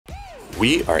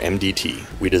We are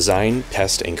MDT. We design,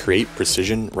 test, and create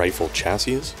precision rifle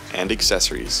chassis and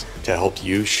accessories to help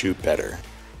you shoot better.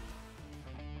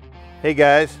 Hey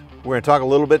guys, we're going to talk a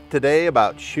little bit today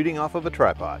about shooting off of a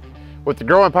tripod. With the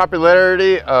growing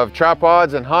popularity of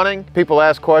tripods in hunting, people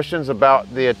ask questions about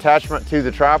the attachment to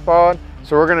the tripod.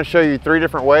 So we're going to show you 3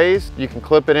 different ways. You can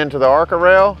clip it into the ARCA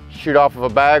rail, shoot off of a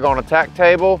bag on a tack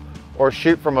table, or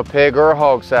shoot from a pig or a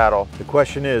hog saddle. The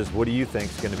question is, what do you think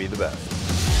is going to be the best?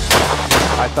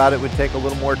 I thought it would take a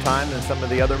little more time than some of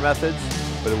the other methods,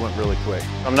 but it went really quick.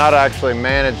 I'm not actually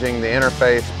managing the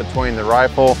interface between the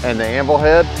rifle and the anvil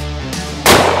head.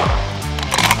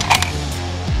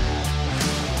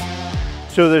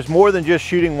 So there's more than just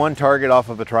shooting one target off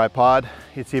of a tripod.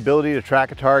 It's the ability to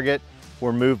track a target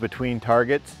or move between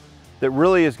targets that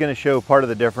really is going to show part of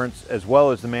the difference, as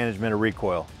well as the management of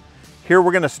recoil. Here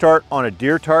we're going to start on a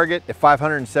deer target at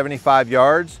 575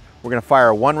 yards. We're going to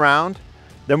fire 1 round.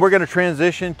 Then we're going to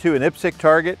transition to an IPSC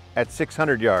target at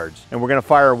 600 yards, and we're going to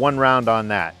fire 1 round on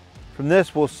that. From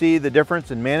this, we'll see the difference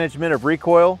in management of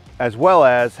recoil, as well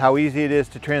as how easy it is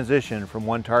to transition from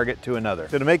one target to another.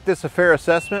 So to make this a fair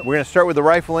assessment, we're going to start with the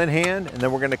rifle in hand, and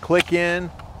then we're going to click in,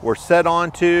 or set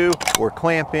onto, or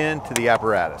clamp in to the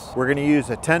apparatus. We're going to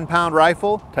use a 10-pound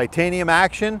rifle, titanium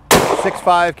action,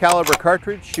 6.5 caliber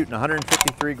cartridge, shooting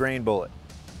 153 grain bullet.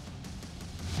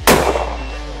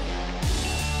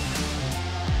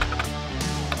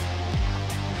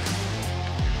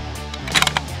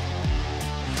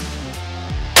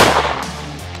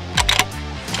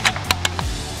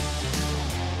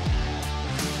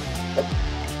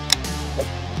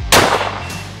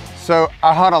 So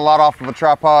I hunt a lot off of a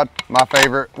tripod. My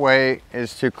favorite way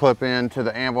is to clip into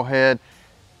the anvil head.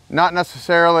 Not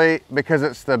necessarily because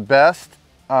it's the best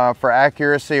for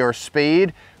accuracy or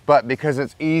speed, but because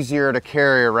it's easier to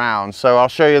carry around. So I'll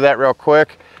show you that real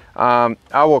quick. I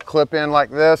will clip in like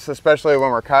this, especially when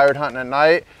we're coyote hunting at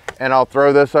night, and I'll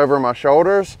throw this over my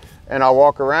shoulders and I'll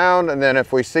walk around, and then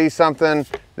if we see something,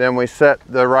 then we set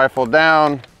the rifle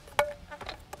down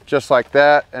just like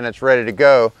that, and it's ready to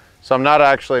go. So I'm not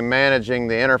actually managing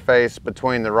the interface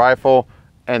between the rifle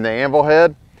and the anvil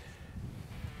head.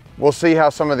 We'll see how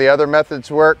some of the other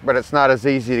methods work, but it's not as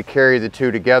easy to carry the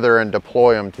two together and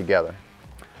deploy them together.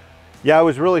 Yeah, I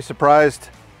was really surprised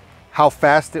how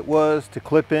fast it was to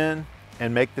clip in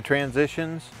and make the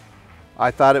transitions. I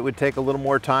thought it would take a little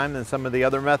more time than some of the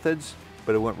other methods,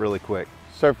 but it went really quick.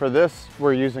 So for this,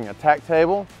 we're using a tack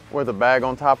table with a bag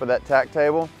on top of that tack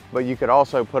table, but you could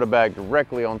also put a bag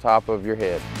directly on top of your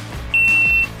head.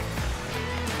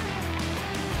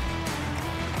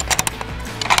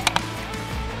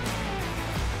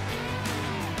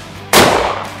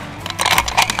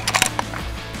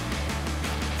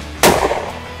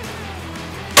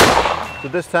 So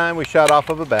this time we shot off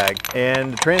of a bag,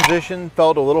 and the transition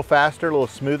felt a little faster, a little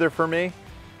smoother for me.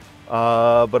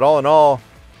 But all in all,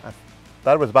 I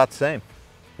thought it was about the same.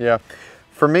 Yeah,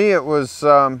 for me it was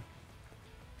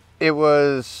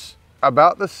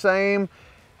about the same.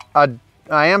 I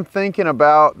am thinking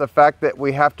about the fact that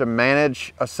we have to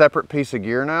manage a separate piece of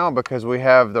gear now because we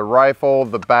have the rifle,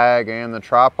 the bag, and the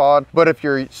tripod. But if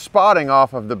you're spotting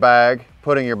off of the bag,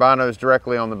 putting your binos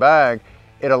directly on the bag,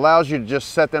 it allows you to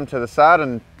just set them to the side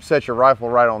and set your rifle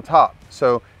right on top.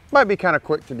 So it might be kind of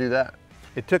quick to do that.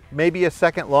 It took maybe a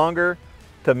second longer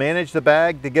to manage the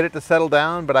bag to get it to settle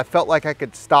down, but I felt like I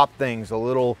could stop things a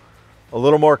little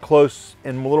more close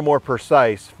and a little more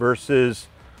precise versus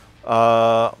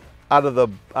out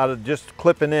of just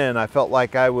clipping in. I felt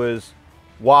like I was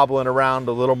wobbling around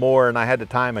a little more, and I had to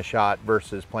time a shot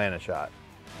versus plan a shot.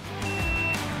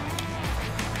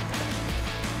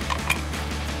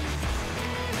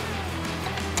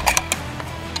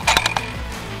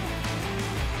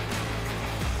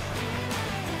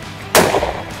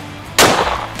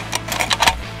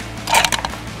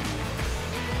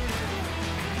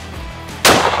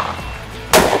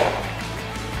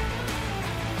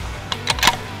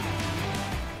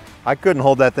 I couldn't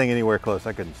hold that thing anywhere close.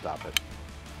 I couldn't stop it.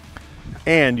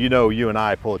 And you know, you and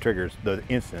I pull the triggers the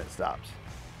instant it stops.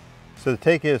 So the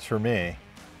take is, for me,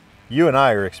 you and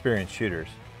I are experienced shooters.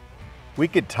 We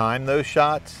could time those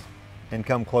shots and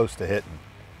come close to hitting.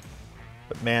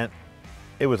 But man,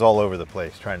 it was all over the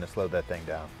place trying to slow that thing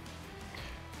down.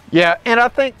 Yeah, and I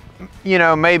think, you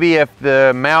know, maybe if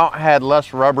the mount had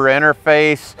less rubber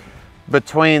interface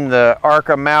between the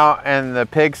ARCA mount and the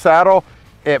pig saddle,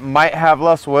 it might have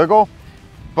less wiggle,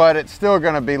 but it's still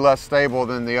going to be less stable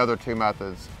than the other 2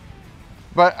 methods.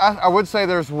 But I would say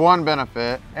there's one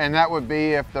benefit, and that would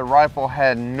be if the rifle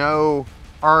had no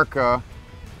ARCA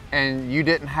and you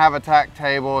didn't have a tack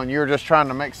table and you're just trying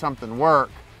to make something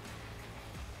work,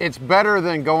 It's better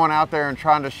than going out there and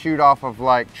trying to shoot off of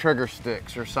like trigger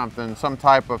sticks or something, some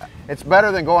type of, it's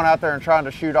better than going out there and trying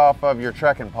to shoot off of your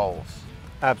trekking poles.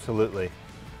 Absolutely,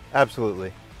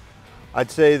 absolutely. I'd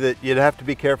say that you'd have to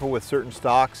be careful with certain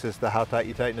stocks as to how tight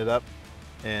you tighten it up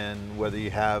and whether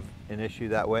you have an issue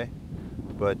that way.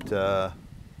 But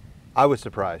I was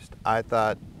surprised. I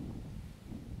thought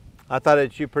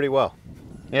it'd shoot pretty well.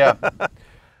 Yeah.